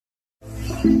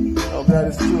Oh God,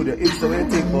 it's true. It's the way you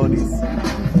think about this.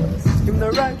 Give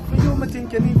the right for you, I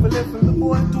think you need to live from the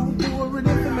boy too boring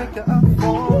if you make you have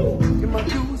fun. Give my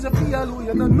views a feel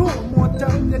you don't know more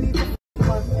time than you need to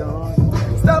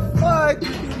done. Stop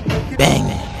fighting. Bang.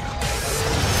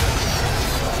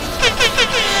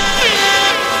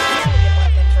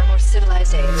 For more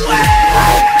civilized age.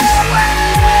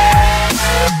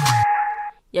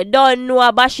 You don't know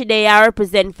a Bashi Day I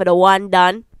represent for the one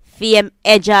done. Fame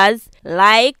Edjahz.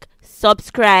 Like,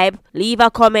 subscribe, leave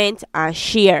a comment and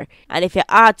share. And if you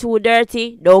are too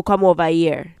dirty, don't come over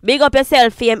here. Big up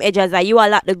yourself, Fame Edjahz, and you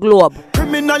all at the globe.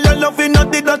 Criminal, you loving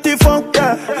not the dirty funk,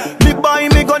 yeah. Me buy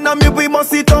me gun and me we must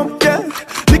sit up, yeah.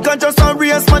 Me can just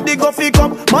race man, they go fi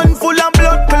come. Man full of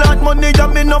blood, clot money,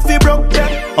 and me no fi broke,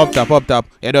 yeah. Up top.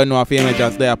 You don't know if Fame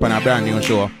Edjahz there upon a brand new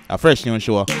show, a fresh new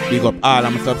show. Big up all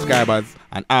of my subscribers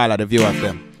and all of the viewers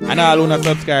them. And all who not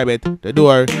subscribe it, the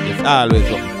door is always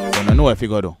open. So you know if you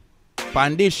go do.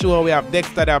 On this show, we have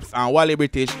Dexta Daps and Wally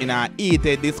British in a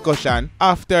heated discussion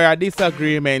after a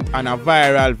disagreement on a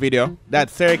viral video that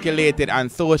circulated on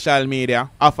social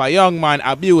media of a young man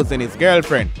abusing his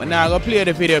girlfriend. But now I'm going to play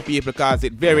the video, people, because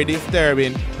it's very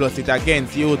disturbing, plus it's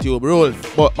against YouTube rules.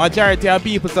 But majority of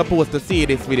people supposed to see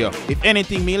this video. If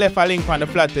anything, me left a link on the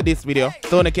flat to this video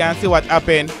so you can see what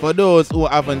happened for those who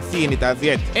haven't seen it as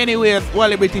yet. Anyways,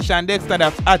 Wally British and Dexta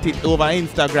Daps at it over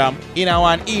Instagram in a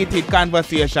one heated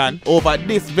conversation over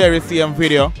this very same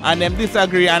video, and them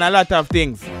disagree on a lot of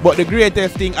things. But the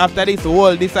greatest thing after this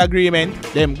whole disagreement,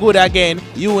 them good again,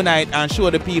 unite and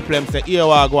show the people them say here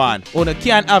we go on. You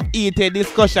can't have heated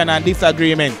discussion and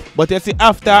disagreement, but you see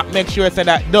after, make sure say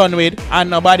that done with and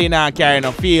nobody now carry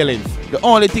no feelings. The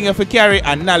only thing you have to carry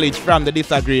and knowledge from the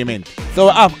disagreement. So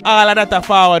we have all of that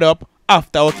forward up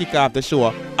after we kick off the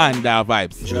show and our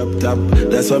vibes. Drop top,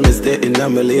 that's why me stay in a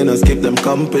million and skip them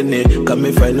company. Come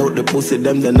me find out the pussy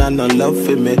them, then I not love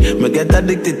for me. Me get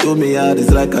addicted to me, hard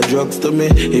it's like a drugs to me.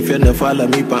 If you not follow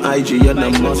me on IG, you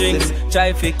not must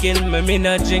try faking me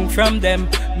not drink from them.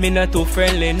 Me not too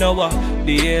friendly, no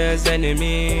the years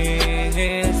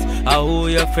enemies. How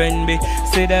your friend be?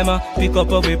 See them pick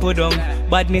up a we put down.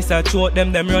 Badness I throat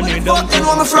them running down.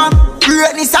 Where me from?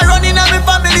 Greatness I running on my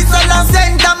family, so long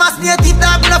St. Thomas native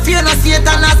dog, no fear no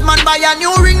Satan as man buy a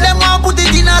new ring, them want put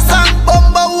it in a song.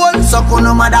 Bumba one, so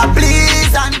no matter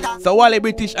please. So Wally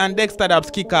British and Dexta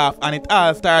Daps kick off, and it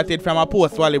all started from a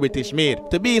post Wally British made.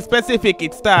 To be specific,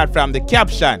 it started from the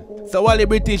caption. So Wally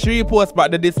British repost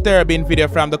back the disturbing video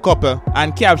from the couple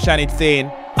and caption it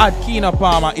saying, Adkina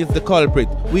Palmer is the culprit.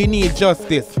 We need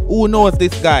justice. Who knows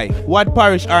this guy? What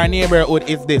parish or neighborhood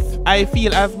is this? I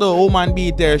feel as though woman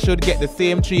beaters should get the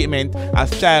same treatment as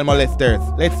child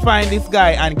molesters. Let's find this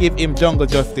guy and give him jungle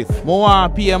justice. Mo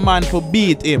want pay a man for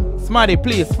beat him. Smarty,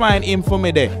 please find him for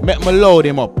me there. Make me load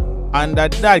him up. Under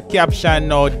that caption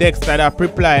now, Dexta Daps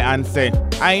reply and say,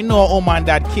 I know woman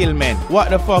that kill men.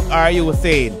 What the fuck are you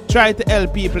saying? Try to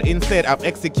help people instead of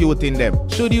executing them.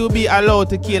 Should you be allowed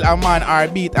to kill a man or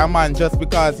beat a man just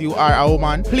because you are a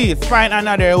woman? Please find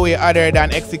another way other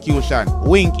than execution.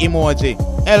 Wink emoji.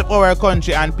 Help our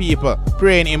country and people.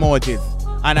 Praying emojis.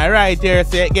 And I right here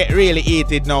say get really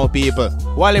heated now, people.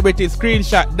 Wally British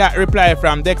screenshot that reply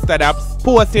from Dexta Daps,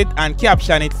 post it and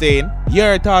caption it saying,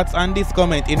 your thoughts on this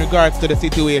comment in regards to the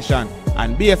situation.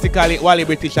 And basically Wally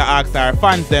British asks our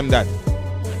fans them that.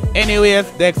 Anyways,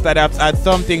 Dexta Daps had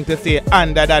something to say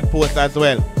under that post as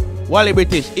well. Wally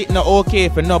British, it not okay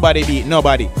for nobody beat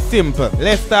nobody. Simple.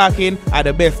 Less talking are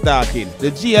the best talking.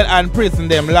 The jail and prison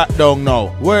them locked down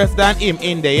now. Worse than him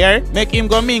in the air. Make him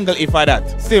go mingle if I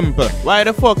that. Simple. Why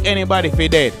the fuck anybody fi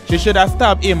dead? She should have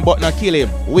stabbed him but not kill him.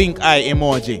 Wink eye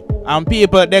emoji. And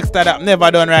people, Dexta Daps never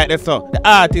done right this so. The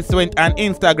artist went on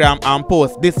Instagram and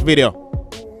post this video.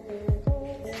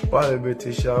 Wally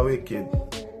British are wicked.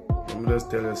 I'm just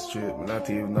tell you straight, I'm not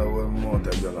even know one more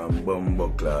than a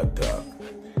bumbuckler talk.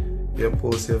 You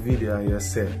post a video and you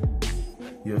say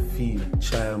you feel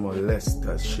child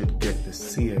molesters should get the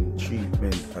same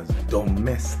treatment as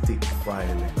domestic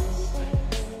violence.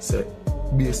 So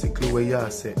basically what you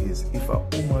say is if a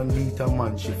woman beat a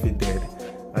man she fi dead,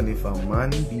 and if a man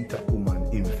beat a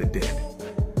woman him fi dead.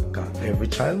 Cause every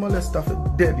child molester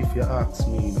fi dead if you ask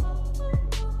me.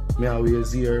 Me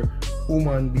always hear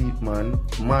woman beat man,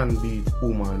 man beat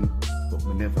woman, but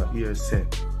me never hear say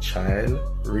child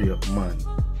rape man.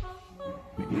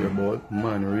 We hear about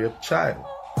man rape child.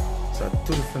 It's a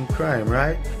two different crime,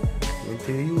 right? When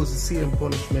they use the same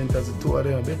punishment as the two of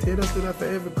them, but they just do that for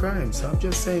every crime. So I'm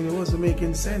just saying it wasn't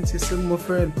making sense. You see, my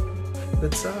friend,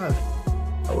 that's all.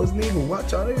 I wasn't even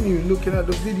watching, I wasn't even looking at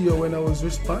the video when I was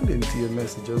responding to your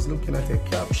message. I was looking at your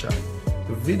caption.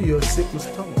 The video sick my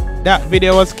stomach. That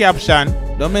video was captioned,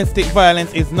 "Domestic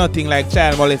violence is nothing like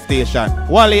child molestation.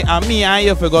 Wally and me and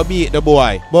you go beat the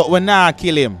boy, but we not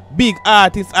kill him. Big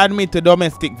artists admit to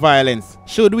domestic violence.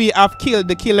 Should we have killed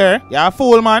the killer? You a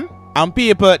fool, man." And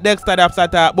people, Dexta Daps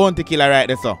attack bounty killer right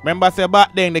there, so. Remember say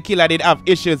back then the killer did have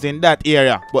issues in that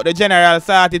area, but the general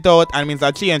sort it out and means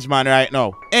a change man right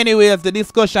now. Anyways, the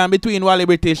discussion between Wally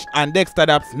British and Dexta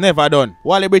Daps never done.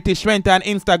 Wally British went on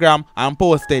Instagram and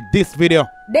posted this video.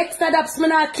 Dexta Daps, me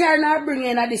not care nor bring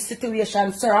in this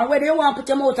situation, sir. And whether you want to put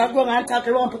your mouth and go and talk,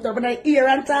 you want to put up in the ear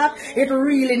and talk, it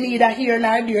really need a hear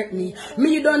nor dirt me.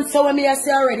 Me done so when me I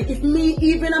say already. If me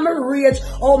even I'm a rage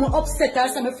or I'm upset or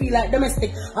something, I feel like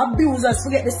domestic abusers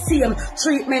forget the same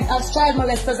treatment as child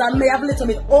molesters and may have a little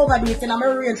bit overbeat and I'm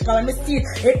a rage because when me see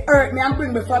it hurt me and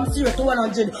bring me from 0 to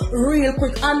 100 real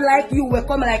quick. Unlike you, we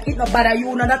come like it not bother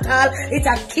you not at all, it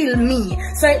a kill me.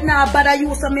 So it not bother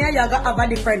you, so me and you have a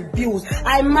different views.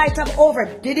 I might have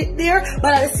overdid it there,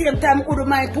 but at the same time, would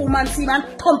mind 2 man see man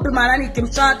tumple man and eat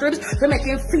him short ribs to make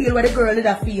him feel what the girl did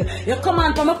a feel. You come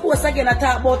on from a post again and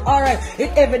talk about, alright,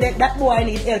 it's evident that boy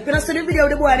need help. You know, see the video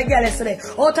of the boy and the girl yesterday.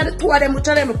 Out of the two of them, which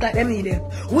of them look like them need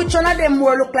help? Which one of them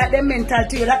more look like them mental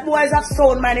to you? That boys have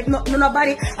sound mind, if not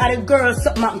nobody, and the girls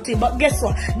something happen to you. But guess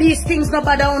what? These things not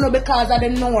bother you because of the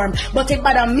norm, but it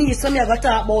bother me, so me I gotta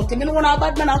talk about him. You know, when a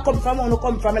bad man I come from, I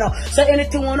come from, you know. So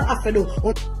anything you want to have to do.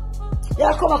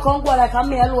 Yeah, come and go like a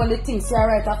me alone the things you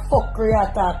write a fuck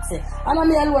career taxi. And a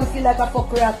me alone feel like a fuck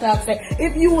career taxi.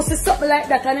 If you see something like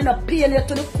that and end up paying you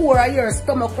to the core of your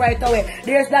stomach right away,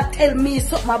 there's that tell me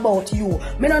something about you.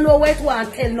 Me don't know what it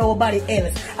want to tell nobody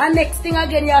else. And next thing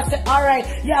again, you say, alright,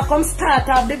 yeah, come start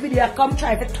off the video, come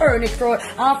try to turn it around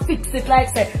and fix it like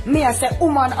say, me I say,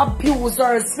 woman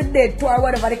abusers, for dead to or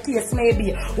whatever the case may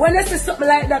be. When you see something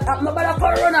like that, nobody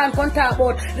can run and come talk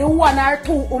about the 1 or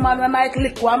 2 woman who might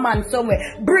lick one man somewhere.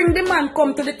 Bring the man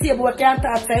come to the table where can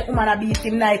talk say woman a beat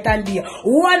him night and day.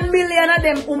 1 million of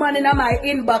them woman in my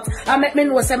inbox and make me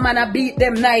know say man a beat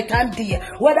them night and day.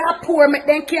 Whether poor make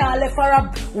them can't left or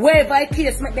a whatever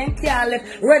case make them can't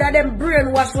left. Whether them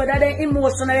brainwash, whether they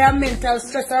emotional or mental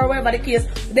stress or whatever the case,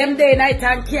 them day night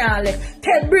and can't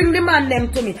left. Bring the man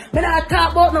them to me. Me not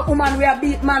talk about no woman we a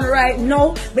beat man right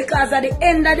now because at the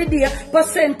end of the day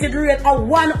percentage rate of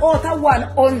 1 out of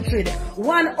 100.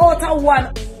 1 out of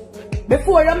 1.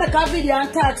 Before you make a video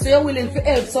and talk, so you're willing to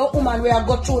help some woman where you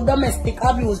go through domestic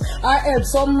abuse or help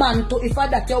some man to, if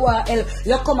that you want help,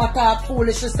 you come and talk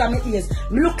foolishness to me ears.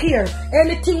 Look here,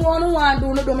 anything you want to do,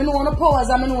 I know the powers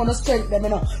and I know the strength them, you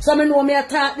know. So I know me I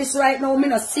talk this right now, me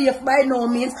not safe by no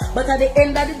means, but at the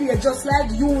end of the day, just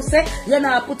like you say, you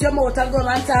not put your mouth on ground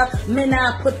and talk, me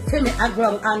not put me on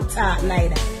ground and talk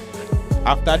neither.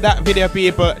 After that video,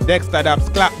 people, Dexta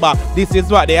Daps clap back. This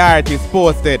is what the artist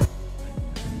posted.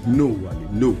 No, Wally,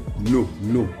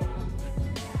 no.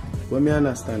 What me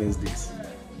understand is this.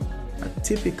 A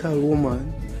typical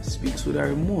woman speaks with her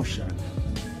emotion.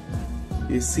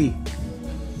 You see,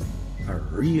 a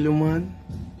real woman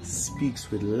speaks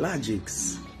with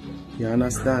logics. You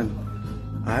understand?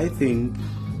 I think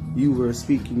you were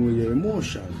speaking with your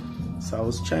emotion. So I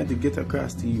was trying to get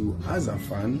across to you as a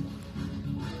fan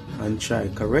and try to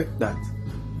correct that.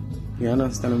 You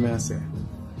understand what I say?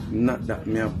 Not that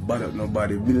me have bad up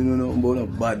nobody. We don't know about no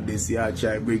bad this year. I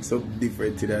try to break something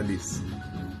different to this.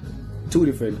 2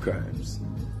 different crimes.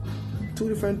 2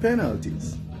 different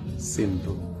penalties.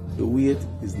 Simple. The weight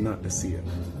is not the same.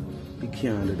 You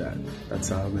can't do that. That's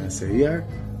all I say here.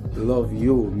 Love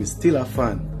you. Me still a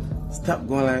fan. Stop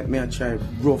going like me. I try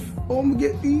rough. Oh, me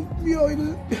get the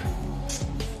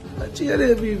I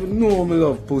don't even know me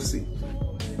love pussy.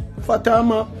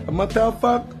 Fatama, a matter of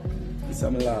fact, this is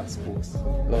my last post.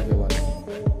 Love you,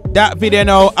 one. That video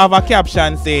now have a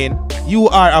caption saying, "You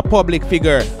are a public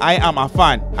figure. I am a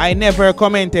fan. I never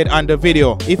commented on the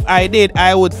video. If I did,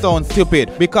 I would sound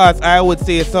stupid because I would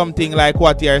say something like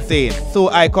what you're saying. So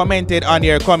I commented on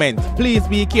your comment. Please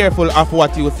be careful of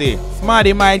what you say.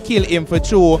 Smarty might kill him for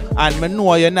true and me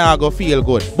know you're not gonna feel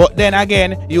good. But then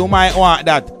again, you might want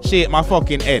that. Shake my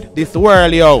fucking head. This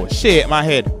world, yo, shake my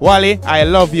head. Wally, I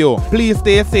love you. Please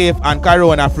stay safe and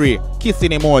corona free.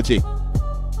 Kissing emoji."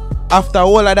 After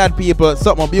all of that, people,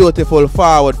 something beautiful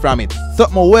forward from it.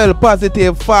 Something well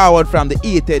positive forward from the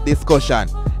heated discussion.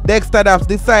 Dexta Daps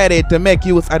decided to make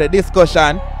use of the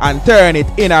discussion and turn it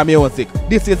into music.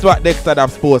 This is what Dexta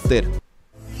Daps posted.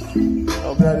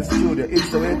 Oh, God, it's true. It's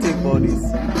the way I think about this.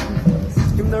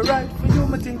 Give the right for you,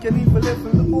 I think you need to live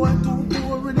in the boy too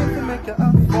already to make you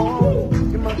have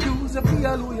fun. Give my views if you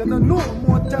allow you don't know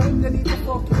more time, they need to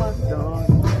fuck you man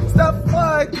down. Stop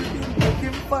fighting, make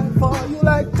him fight for you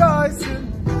like Tyson.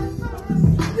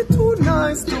 You're too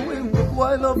nice to him, look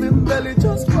boy love him belly,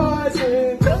 just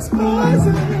poison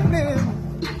him.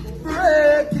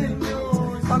 Breaking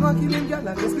news. I'm not killing girl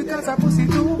like this because I pussy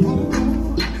too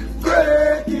good.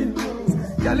 Breaking news.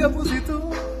 Girl, your pussy too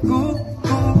good.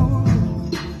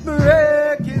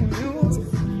 Breaking news.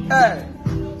 Hey,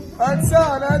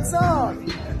 that's on.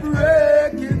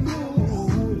 Breaking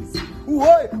news.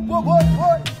 Why?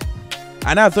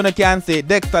 And as you can see,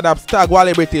 Dexta Daps tag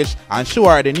Wally British and show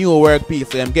her the new work piece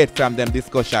them get from them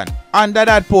discussion. Under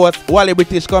that post, Wally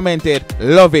British commented,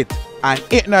 "Love it." And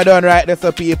it not done right there,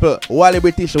 so people. Wally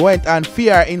British went on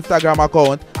her Instagram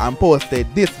account and posted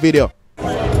this video.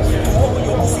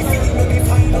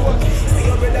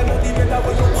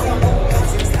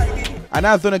 And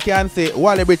as you can see,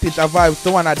 Wally British survives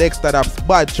to one of Dexta Daps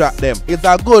bad track them. It's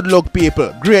a good look,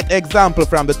 people. Great example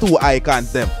from the two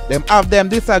icons them. Them have them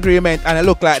disagreement and it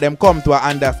look like them come to an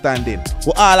understanding.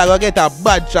 We all are gonna get a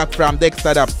bad track from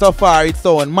Dexta Daps. So far it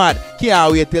sound mad.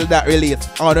 Can't wait till that release.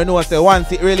 I don't know, say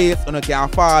once it release, you can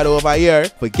forward over here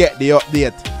to get the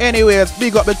update. Anyways,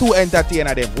 big up the two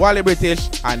entertainers them, Wally British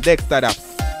and Dexta Daps.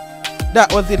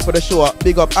 That was it for the show.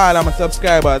 Big up all of my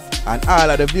subscribers and all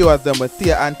of the viewers them will see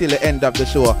you until the end of the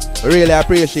show. Really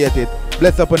appreciate it.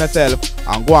 Bless up on yourself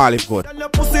and go on live good.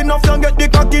 Pussy enough, you get the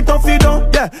cocky tough, you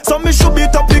don't. Yeah, so me should be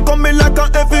top.